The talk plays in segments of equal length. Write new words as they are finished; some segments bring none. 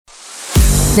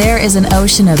There is an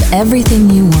ocean of everything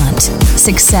you want: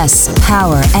 success,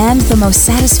 power, and the most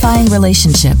satisfying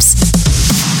relationships.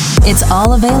 It's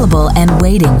all available and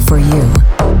waiting for you.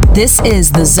 This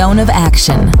is The Zone of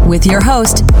Action with your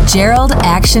host, Gerald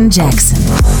Action Jackson.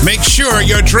 Make sure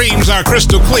your dreams are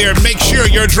crystal clear. Make sure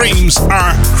your dreams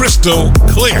are crystal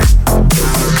clear.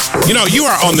 You know, you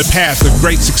are on the path of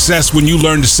great success when you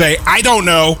learn to say, I don't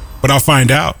know, but I'll find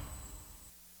out.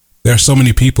 There are so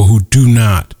many people who do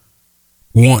not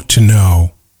want to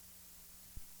know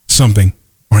something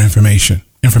or information.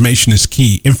 Information is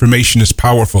key. Information is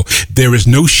powerful. There is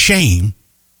no shame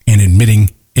in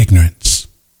admitting ignorance.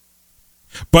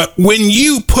 But when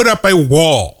you put up a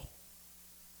wall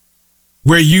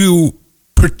where you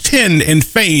pretend and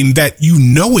feign that you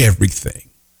know everything,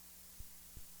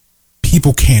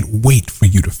 people can't wait for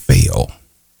you to fail.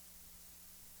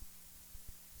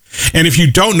 And if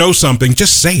you don't know something,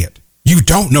 just say it. You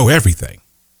don't know everything.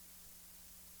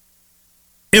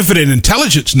 Infinite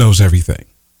intelligence knows everything.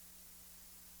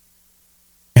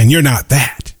 And you're not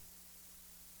that.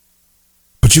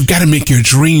 But you've got to make your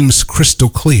dreams crystal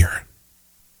clear.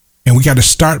 And we got to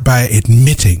start by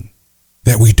admitting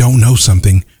that we don't know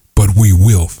something, but we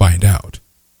will find out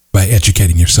by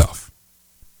educating yourself.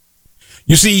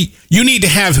 You see, you need to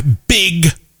have big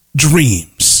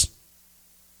dreams,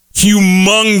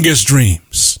 humongous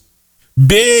dreams,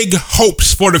 big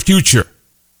hopes for the future.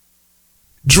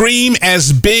 Dream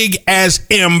as big as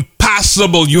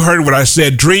impossible. You heard what I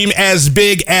said. Dream as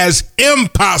big as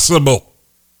impossible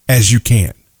as you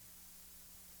can.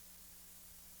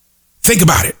 Think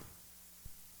about it.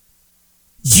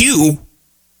 You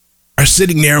are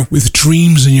sitting there with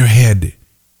dreams in your head.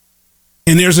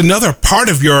 And there's another part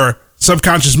of your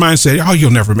subconscious mind saying, oh, you'll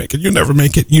never make it. You'll never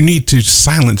make it. You need to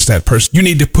silence that person. You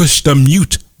need to push the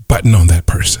mute button on that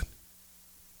person.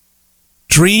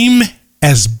 Dream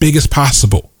as big as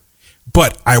possible.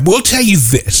 But I will tell you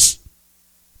this.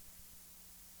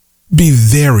 Be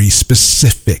very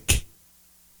specific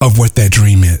of what that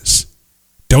dream is.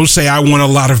 Don't say, I want a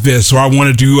lot of this, or I want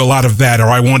to do a lot of that, or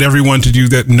I want everyone to do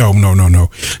that. No.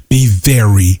 Be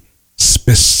very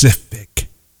specific.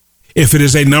 If it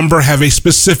is a number, have a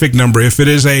specific number. If it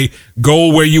is a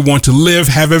goal where you want to live,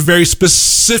 have a very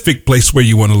specific place where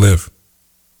you want to live.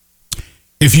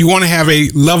 If you want to have a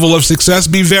level of success,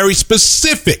 be very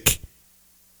specific.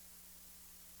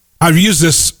 I've used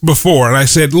this before, and I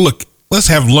said, look, let's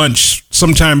have lunch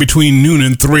sometime between noon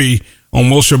and 3 on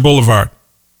Wilshire Boulevard.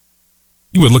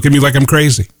 You would look at me like I'm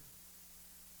crazy.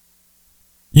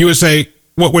 You would say,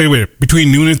 wait,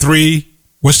 between noon and 3,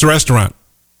 what's the restaurant?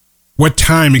 What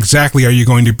time exactly are you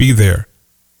going to be there?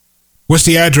 What's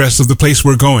the address of the place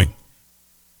we're going?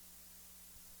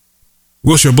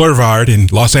 Wilshire Boulevard in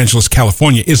Los Angeles,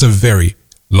 California is a very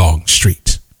long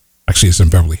street. Actually, it's in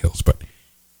Beverly Hills, but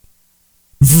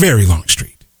very long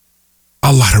street.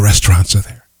 A lot of restaurants are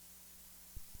there.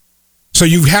 So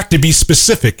you have to be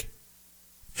specific.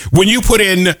 When you put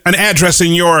in an address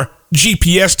in your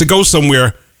GPS to go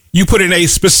somewhere, you put in a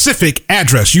specific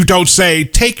address. You don't say,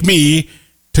 take me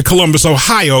to Columbus,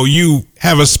 Ohio. You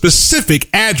have a specific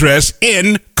address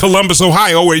in Columbus,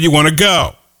 Ohio, where you want to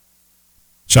go.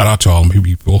 Shout out to all my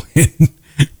people in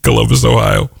Columbus,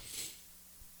 Ohio.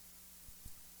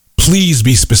 Please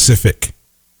be specific.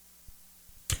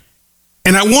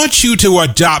 And I want you to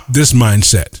adopt this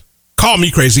mindset. Call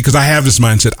me crazy because I have this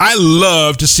mindset. I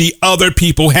love to see other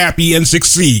people happy and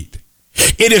succeed.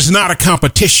 It is not a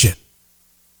competition.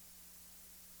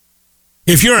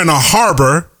 If you're in a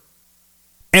harbor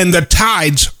and the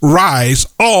tides rise,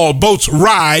 all boats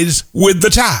rise with the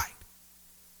tide.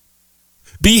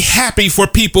 Be happy for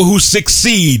people who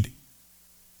succeed.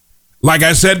 Like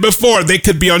I said before, they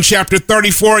could be on chapter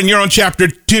 34 and you're on chapter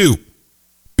 2.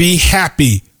 Be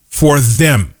happy for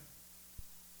them.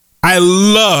 I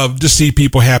love to see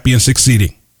people happy and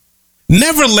succeeding.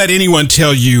 Never let anyone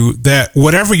tell you that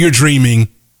whatever you're dreaming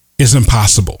is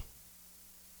impossible.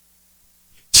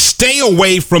 Stay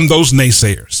away from those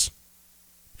naysayers.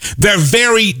 They're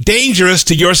very dangerous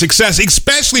to your success,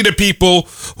 especially to people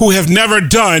who have never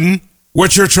done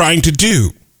what you're trying to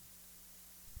do.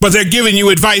 But they're giving you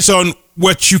advice on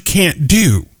what you can't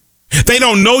do. They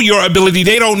don't know your ability.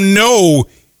 They don't know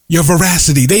your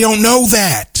veracity. They don't know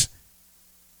that.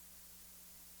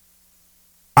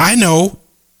 I know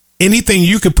anything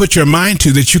you could put your mind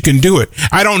to that you can do it.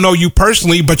 I don't know you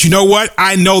personally, but you know what?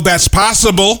 I know that's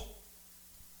possible.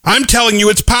 I'm telling you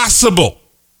it's possible.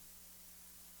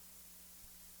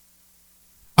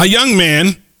 A young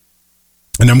man,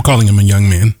 and I'm calling him a young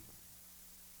man,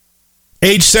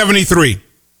 age 73.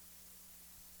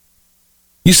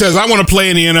 He says, I want to play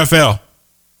in the NFL.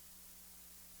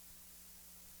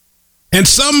 And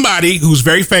somebody who's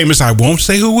very famous, I won't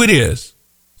say who it is,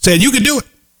 said, you can do it.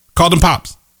 Called him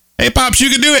Pops. Hey, Pops, you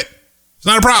can do it. It's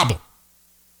not a problem.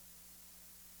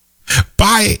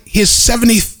 By his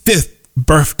 75th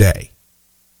birthday,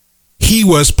 he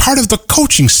was part of the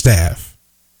coaching staff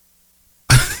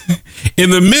in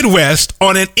the Midwest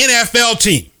on an NFL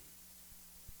team.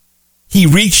 He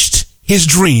reached his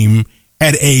dream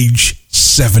at age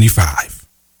 75.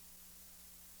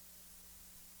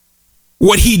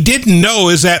 What he didn't know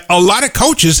is that a lot of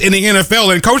coaches in the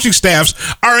NFL and coaching staffs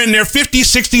are in their 50s,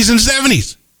 60s, and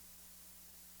 70s.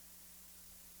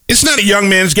 It's not a young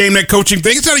man's game, that coaching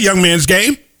thing. It's not a young man's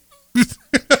game.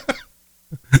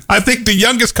 I think the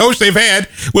youngest coach they've had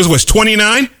was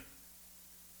 29?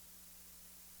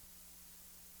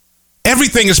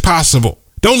 Everything is possible.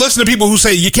 Don't listen to people who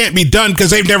say you can't be done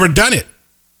because they've never done it.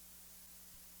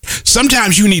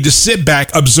 Sometimes you need to sit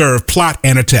back, observe, plot,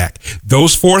 and attack.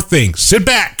 Those 4 things. Sit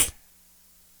back.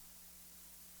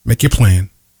 Make your plan.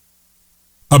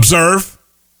 Observe.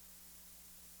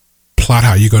 Plot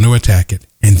how you're going to attack it,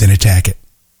 and then attack it.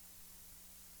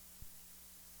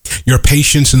 Your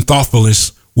patience and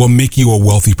thoughtfulness will make you a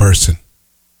wealthy person.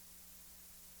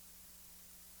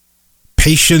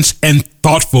 Patience and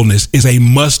thoughtfulness is a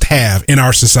must-have in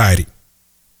our society.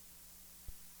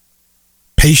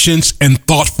 Patience and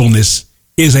thoughtfulness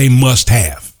is a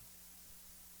must-have.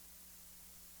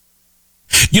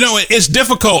 You know, it's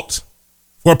difficult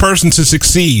for a person to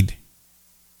succeed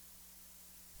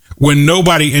when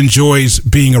nobody enjoys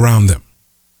being around them.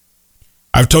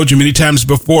 I've told you many times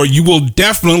before, you will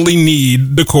definitely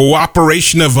need the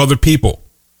cooperation of other people.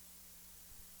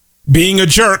 Being a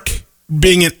jerk,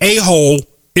 being an a-hole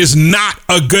is not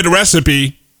a good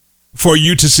recipe for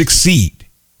you to succeed.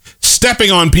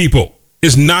 Stepping on people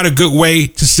is not a good way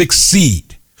to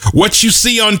succeed. What you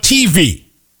see on TV,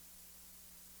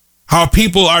 how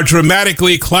people are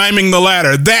dramatically climbing the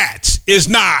ladder, that is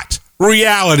not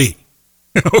reality.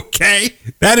 Okay?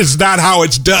 That is not how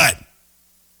it's done.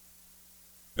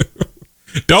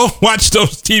 Don't watch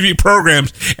those TV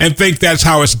programs and think that's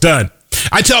how it's done.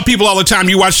 I tell people all the time,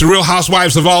 you watch the Real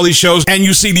Housewives of all these shows and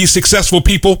you see these successful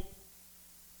people.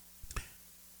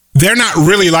 They're not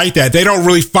really like that. They don't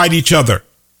really fight each other.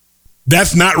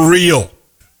 That's not real.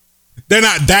 They're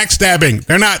not backstabbing.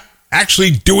 They're not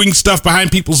actually doing stuff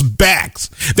behind people's backs.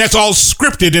 That's all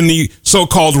scripted in the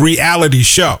so-called reality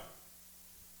show.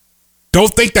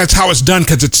 Don't think that's how it's done,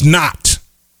 because it's not.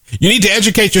 You need to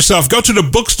educate yourself. Go to the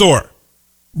bookstore.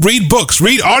 Read books.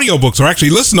 Read audiobooks, or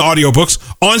actually listen to audiobooks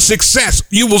on success.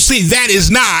 You will see that is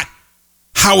not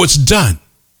how it's done.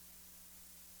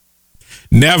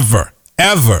 Never,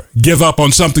 ever give up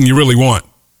on something you really want.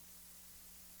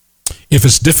 If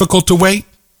it's difficult to wait,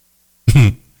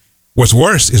 what's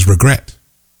worse is regret.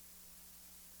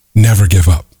 Never give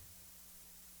up.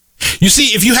 You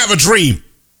see, if you have a dream,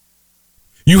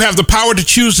 you have the power to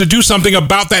choose to do something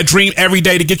about that dream every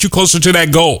day to get you closer to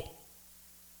that goal.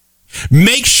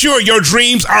 Make sure your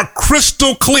dreams are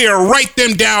crystal clear. Write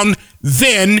them down,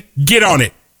 then get on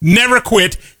it. Never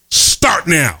quit. Start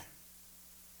now.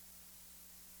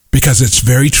 Because it's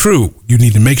very true. You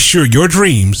need to make sure your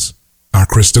dreams are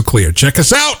crystal clear. Check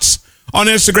us out on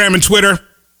Instagram and Twitter.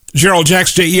 Gerald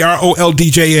Jax,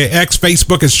 JeroldJax.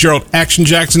 Facebook is Gerald Action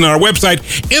Jackson. On our website,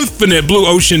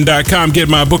 infiniteblueocean.com. Get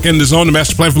my book, In the Zone, The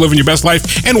Master Plan for Living Your Best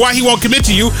Life, and Why He Won't Commit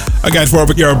to You, a guide for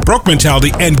your broke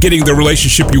mentality and getting the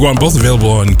relationship you want. Both available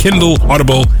on Kindle,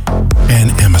 Audible,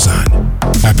 and Amazon.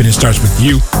 Happiness starts with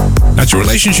you. Not your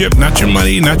relationship, not your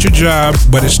money, not your job,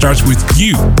 but it starts with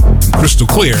you. Crystal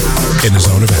clear in the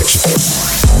zone of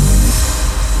action.